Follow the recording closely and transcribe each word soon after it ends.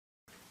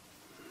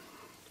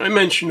I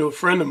mentioned to a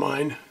friend of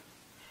mine, a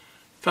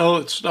fellow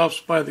that stops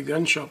by the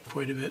gun shop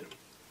quite a bit,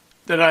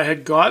 that I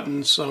had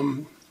gotten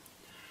some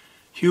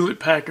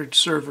Hewlett-Packard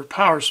server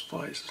power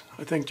supplies.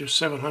 I think they're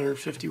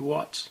 750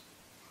 watts.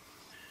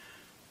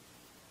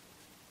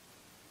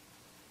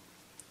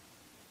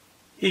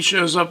 He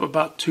shows up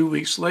about 2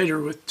 weeks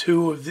later with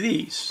two of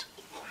these.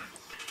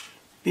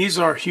 These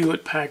are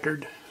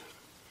Hewlett-Packard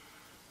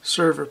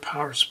server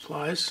power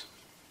supplies.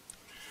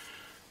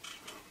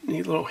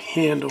 Neat little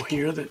handle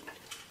here that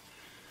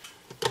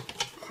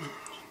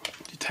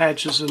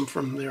detaches them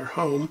from their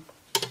home.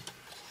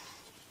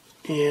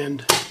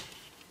 And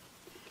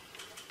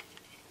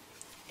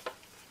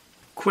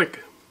quick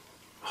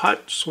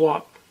hot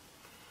swap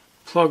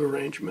plug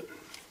arrangement.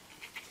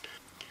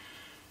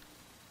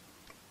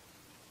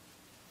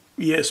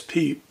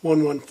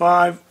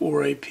 ESP115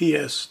 or a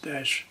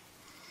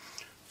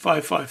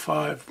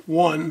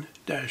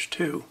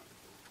PS-5551-2.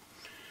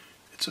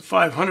 It's a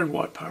 500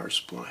 watt power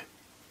supply.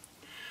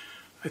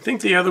 I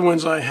think the other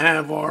ones I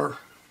have are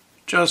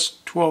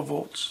just 12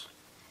 volts.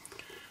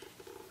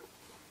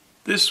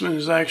 This one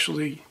is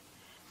actually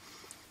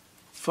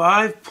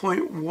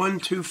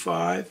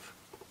 5.125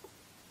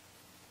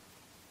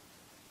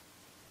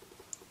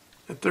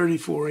 at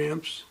 34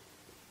 amps,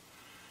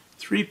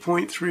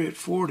 3.3 at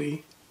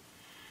 40,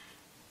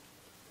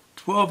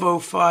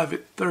 1205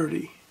 at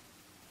 30,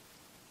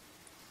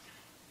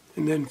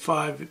 and then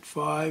 5 at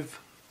 5,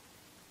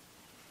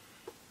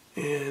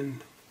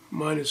 and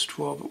minus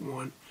 12 at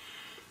 1.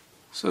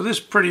 So this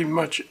pretty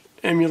much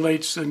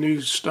emulates the new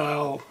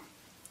style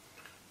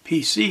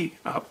PC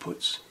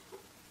outputs.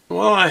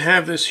 While I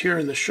have this here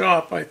in the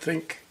shop, I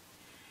think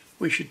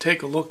we should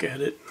take a look at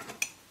it.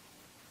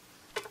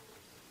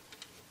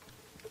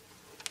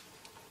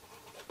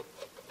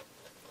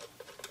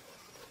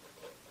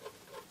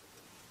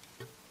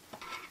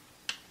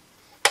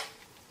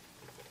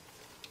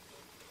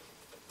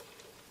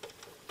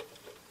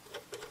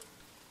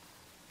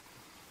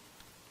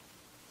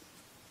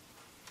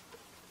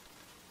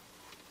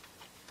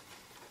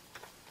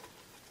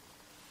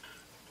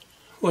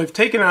 Well, I've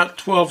taken out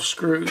 12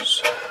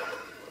 screws,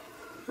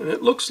 and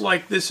it looks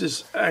like this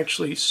is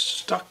actually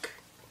stuck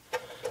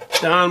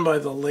down by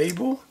the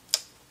label.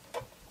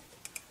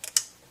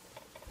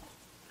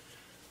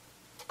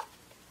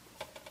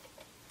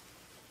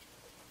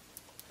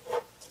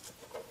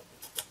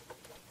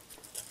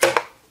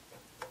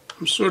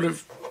 I'm sort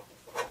of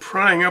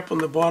prying up on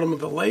the bottom of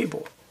the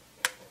label.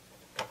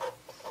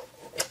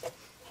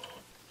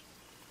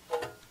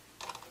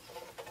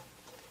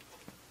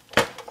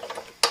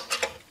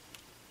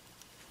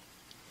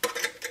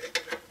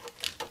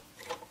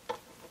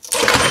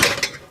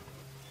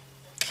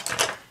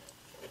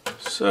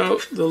 So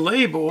the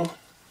label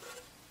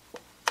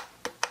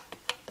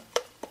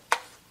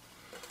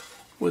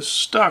was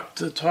stuck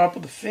to the top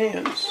of the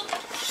fans,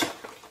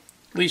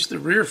 at least the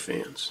rear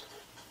fans.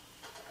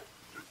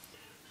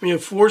 We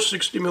have 4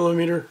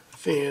 60mm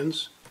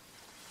fans,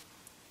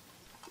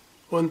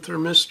 1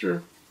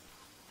 thermistor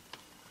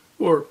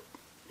or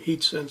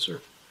heat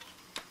sensor,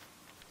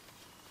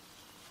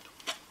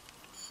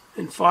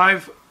 and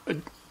 5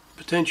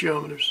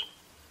 potentiometers.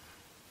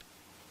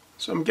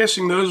 So I'm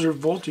guessing those are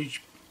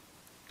voltage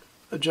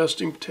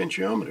adjusting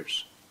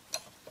potentiometers.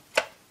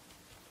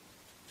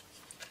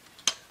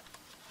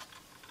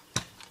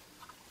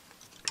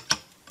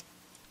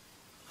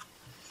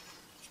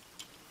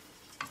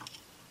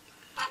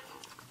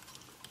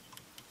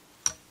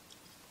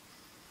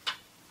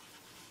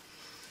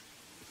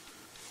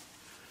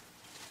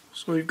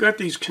 So we've got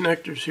these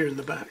connectors here in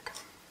the back.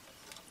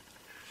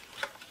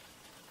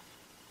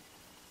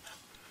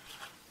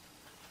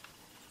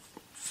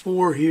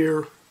 Four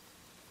here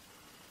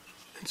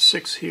and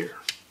 6 here.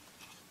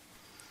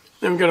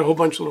 Then we've got a whole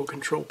bunch of little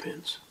control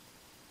pins.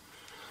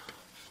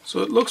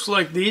 So it looks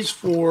like these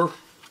 4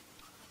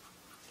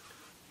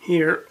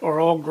 here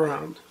are all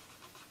ground.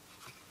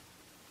 It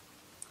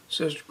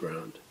says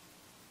ground.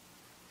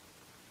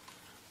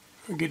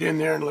 I'll get in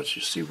there and let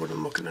you see what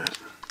I'm looking at.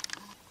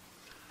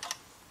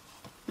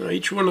 Now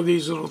each one of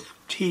these little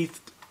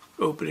teeth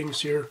openings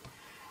here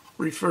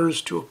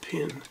refers to a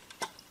pin.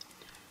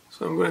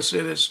 So I'm going to say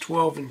that's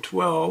 12 and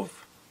 12.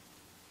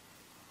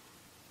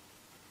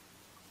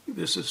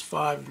 This is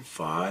 5 and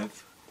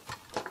 5.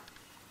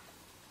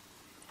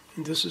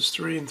 And this is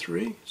 3 and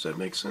 3. Does that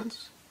make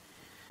sense?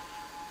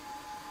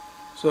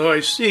 So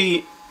I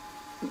see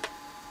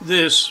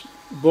this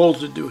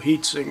bolted to a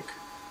heatsink.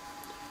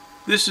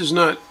 This is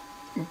not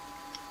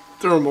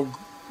thermal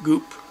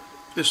goop.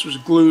 This was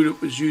glued. It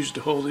was used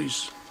to hold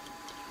this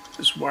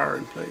wire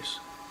in place.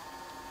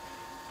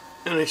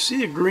 And I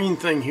see a green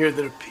thing here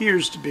that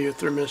appears to be a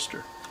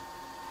thermistor.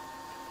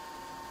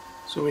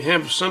 So we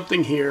have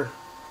something here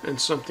and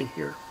something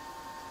here.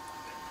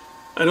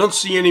 I don't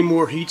see any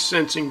more heat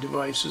sensing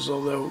devices,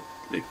 although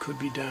it could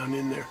be down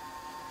in there.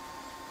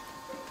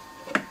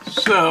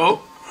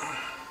 So I'm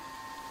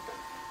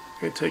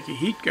going to take a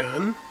heat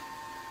gun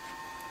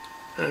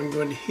and I'm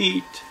going to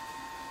heat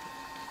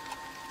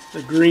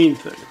the green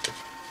thing.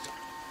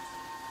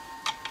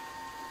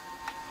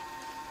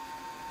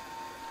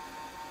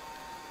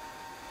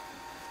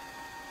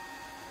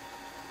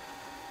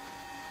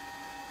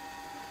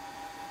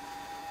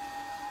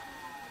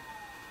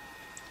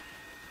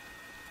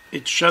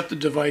 it shut the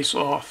device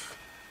off.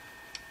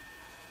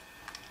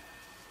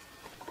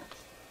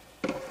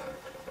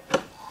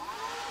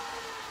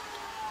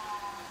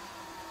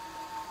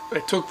 I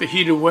took the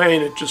heat away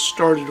and it just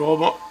started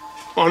all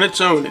on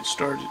its own. It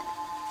started.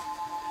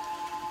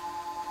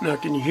 Now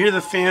can you hear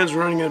the fans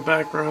running in the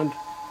background?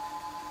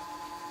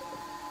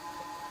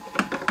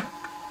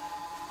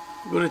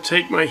 I'm going to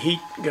take my heat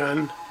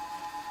gun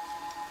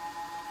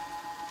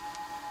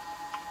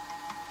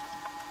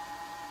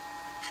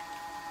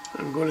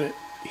I'm going to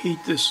heat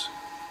this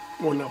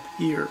one up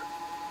here.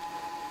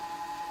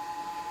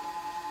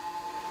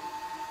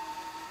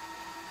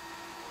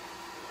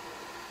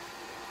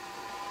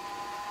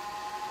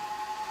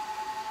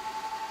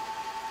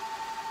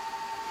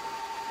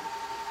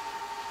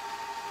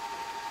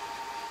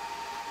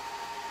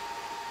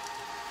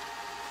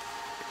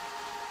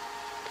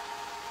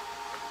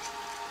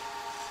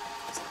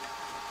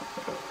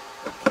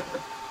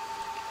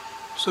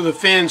 So the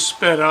fans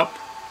sped up.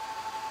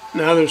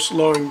 Now they're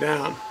slowing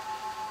down.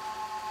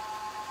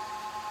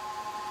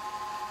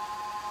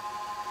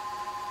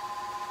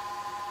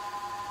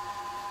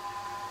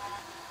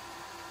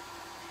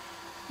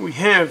 We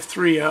have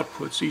 3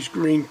 outputs. These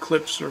green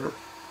clips are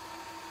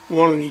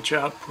 1 on each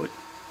output.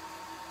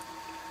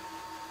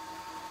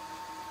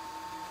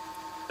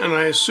 And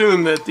I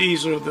assume that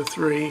these are the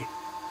 3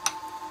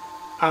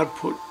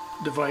 output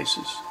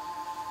devices.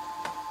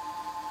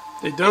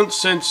 They don't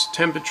sense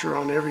temperature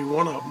on every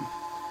one of them.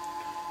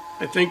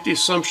 I think the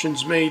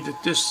assumption's made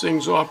that this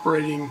thing's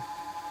operating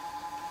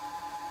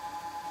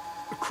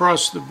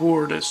across the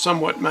board at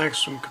somewhat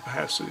maximum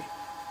capacity,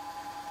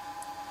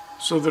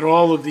 so that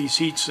all of these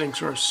heat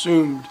sinks are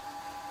assumed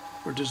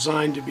or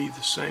designed to be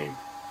the same.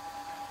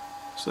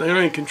 So they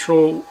only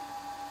control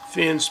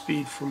fan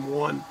speed from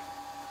 1.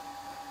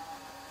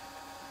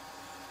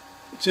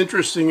 It's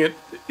interesting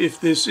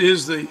if this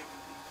is the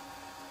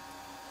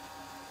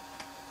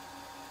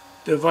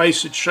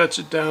device that shuts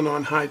it down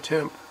on high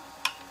temp.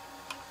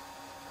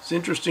 It's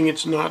interesting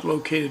it's not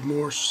located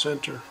more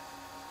center.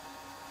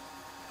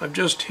 I've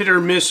just hit or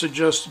miss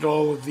adjusted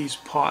all of these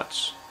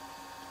pots.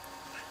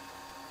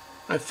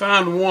 I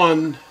found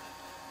one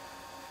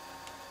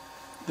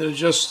that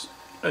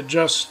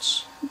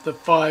adjusts the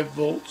 5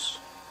 volts.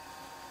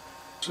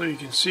 So you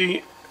can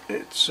see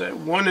it's at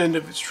one end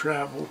of its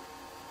travel,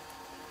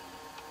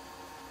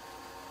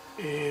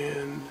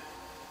 and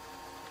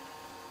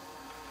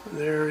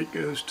there it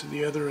goes to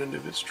the other end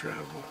of its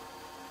travel.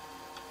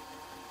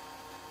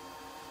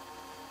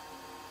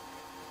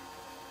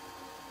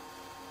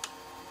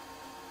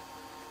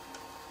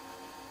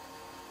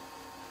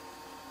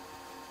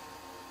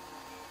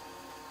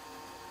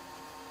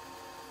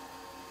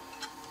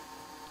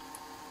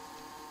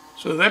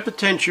 So that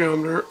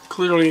potentiometer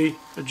clearly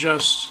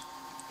adjusts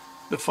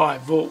the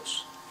 5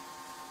 volts.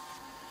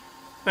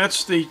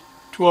 That's the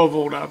 12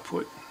 volt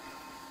output.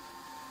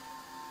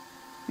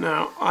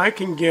 Now I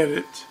can get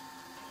it.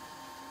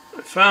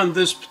 I found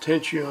this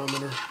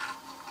potentiometer.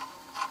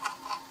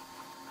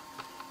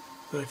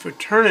 If I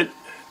turn it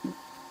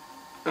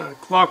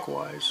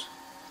clockwise,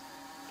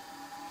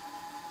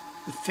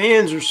 the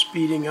fans are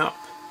speeding up.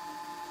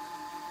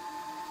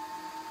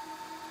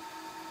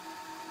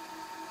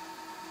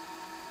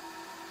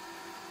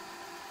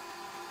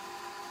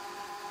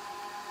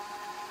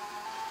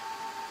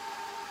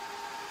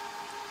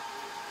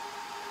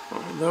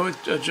 Although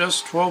it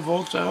adjusts 12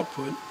 volts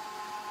output,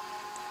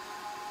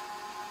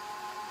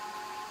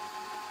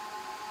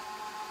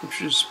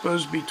 which is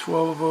supposed to be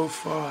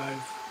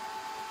 1205.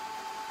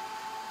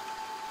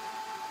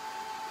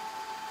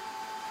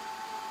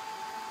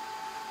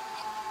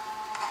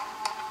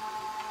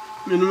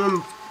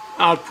 Minimum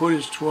output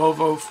is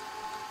 1205.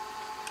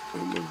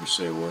 What did we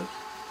say it was?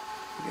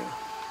 Yeah.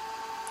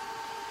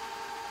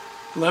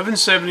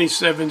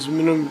 1177 is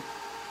minimum.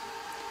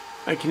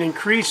 I can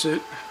increase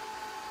it.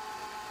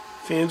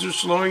 Fans are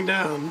slowing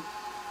down.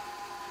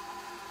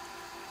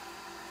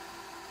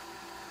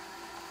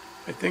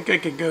 I think I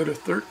could go to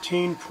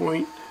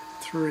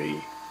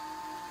 13.3.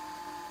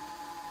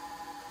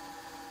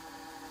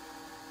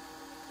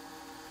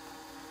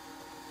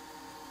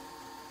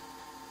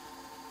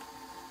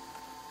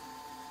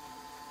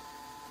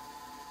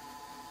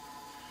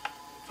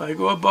 If I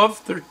go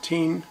above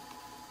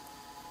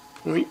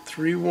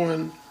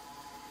 13.31,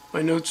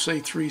 my notes say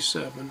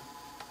 37.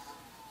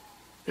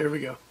 There we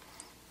go.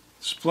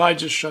 Supply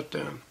just shut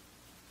down.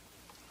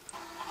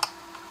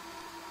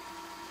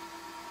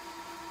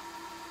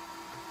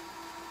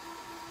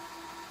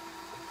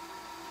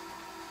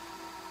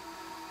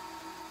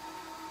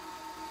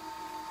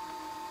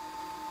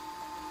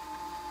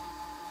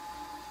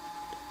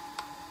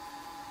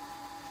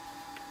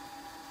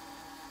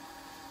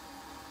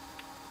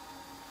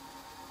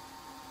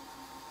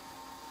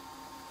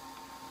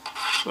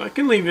 So I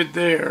can leave it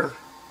there.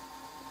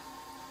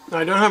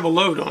 I don't have a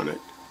load on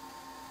it.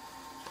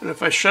 And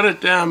if I shut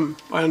it down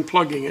by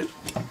unplugging it,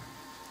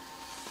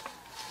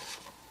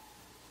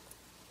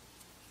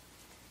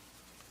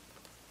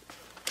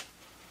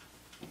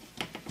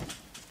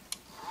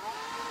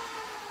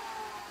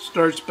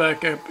 starts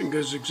back up and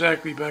goes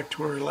exactly back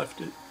to where I left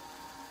it.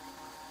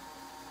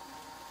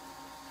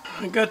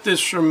 I got this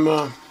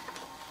from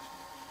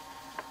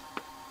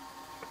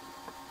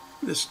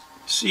this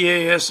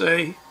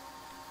CASA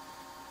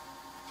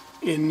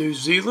in New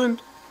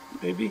Zealand,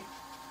 maybe.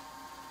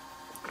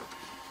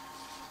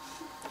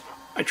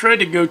 I tried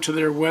to go to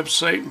their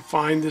website and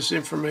find this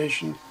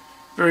information.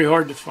 Very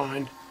hard to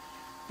find.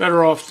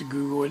 Better off to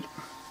Google it.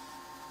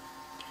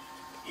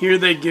 Here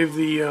they give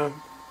the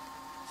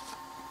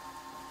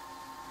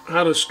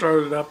how to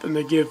start it up, and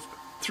they give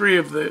three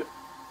of the,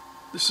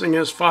 this thing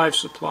has 5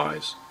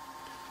 supplies.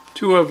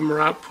 2 of them are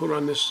output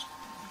on this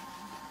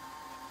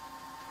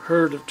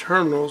herd of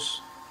terminals,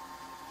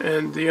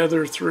 and the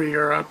other 3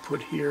 are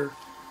output here.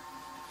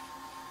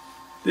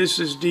 This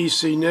is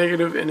DC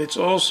negative, and it's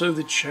also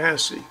the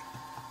chassis.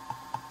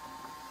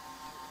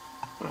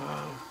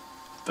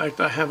 In fact,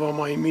 I have all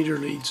my meter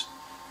leads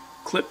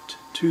clipped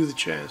to the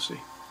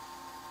chassis.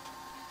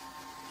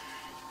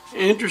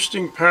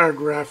 Interesting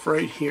paragraph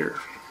right here.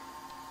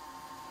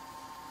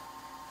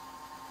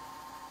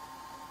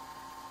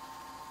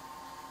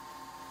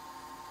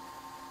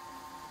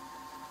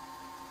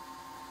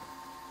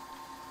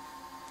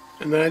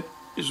 And that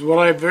is what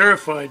I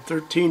verified.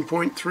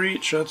 13.3,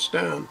 it shuts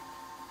down.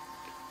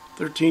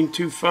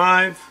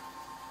 13.25,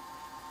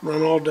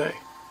 run all day.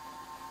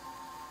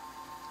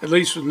 At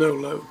least with no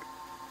load.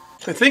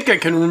 I think I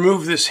can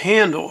remove this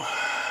handle.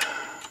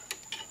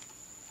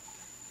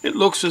 It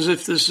looks as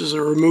if this is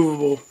a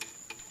removable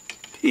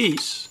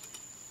piece.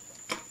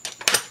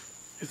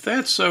 If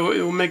that's so,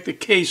 it will make the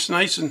case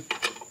nice and...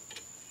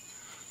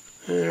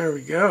 There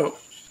we go.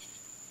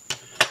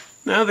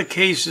 Now the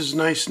case is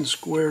nice and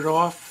squared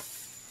off.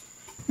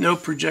 No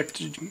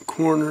projected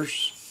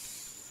corners.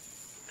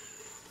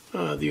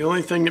 The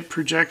only thing that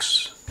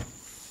projects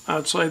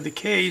outside the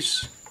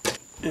case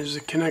is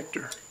the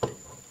connector.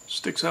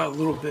 Sticks out a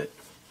little bit.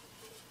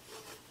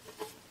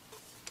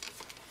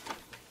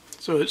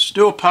 So it's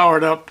still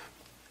powered up.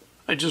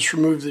 I just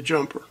removed the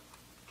jumper.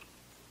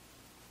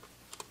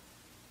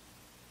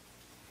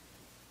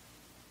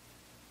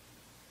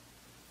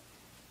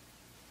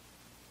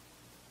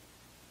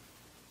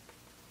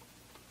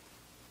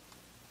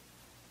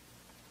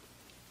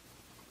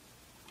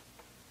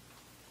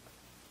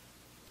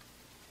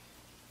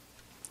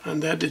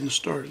 And that didn't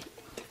start it.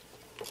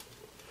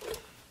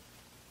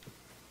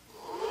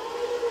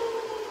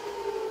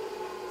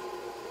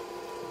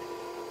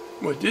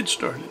 Well, it did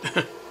start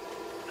it.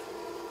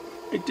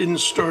 It didn't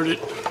start it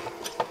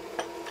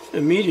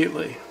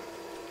immediately.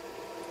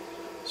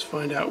 Let's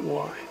find out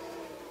why.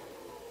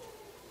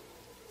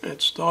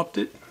 That stopped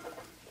it.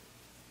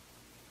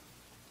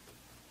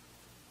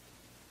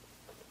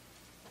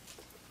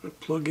 I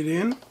plug it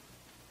in.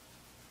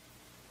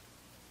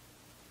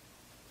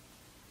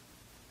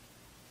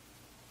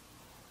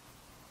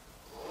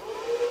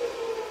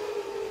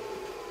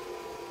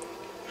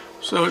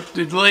 So it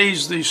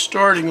delays the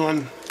starting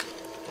on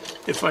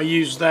if I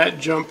use that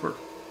jumper.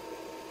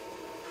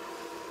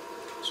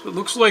 So it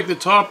looks like the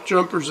top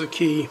jumper's the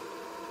key.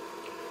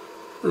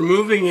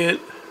 Removing it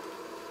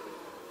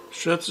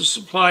shuts the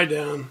supply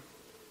down.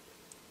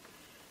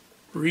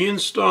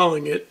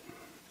 Reinstalling it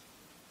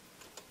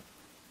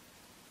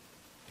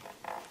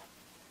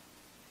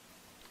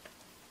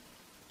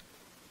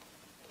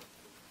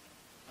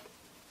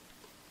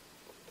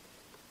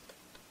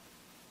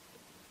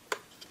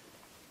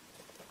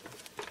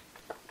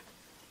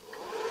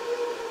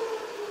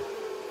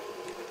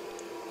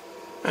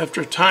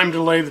after a time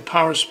delay, the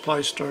power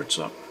supply starts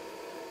up.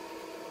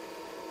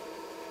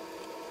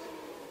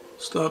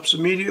 Stops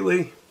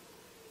immediately.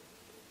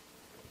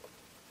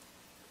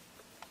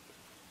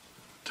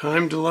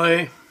 Time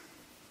delay.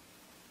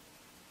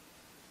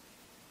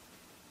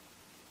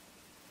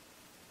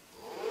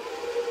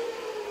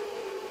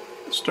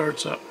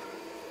 Starts up.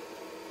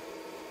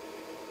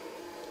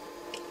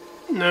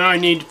 Now I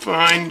need to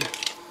find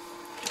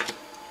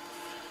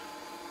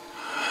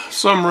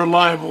some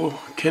reliable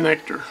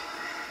connector.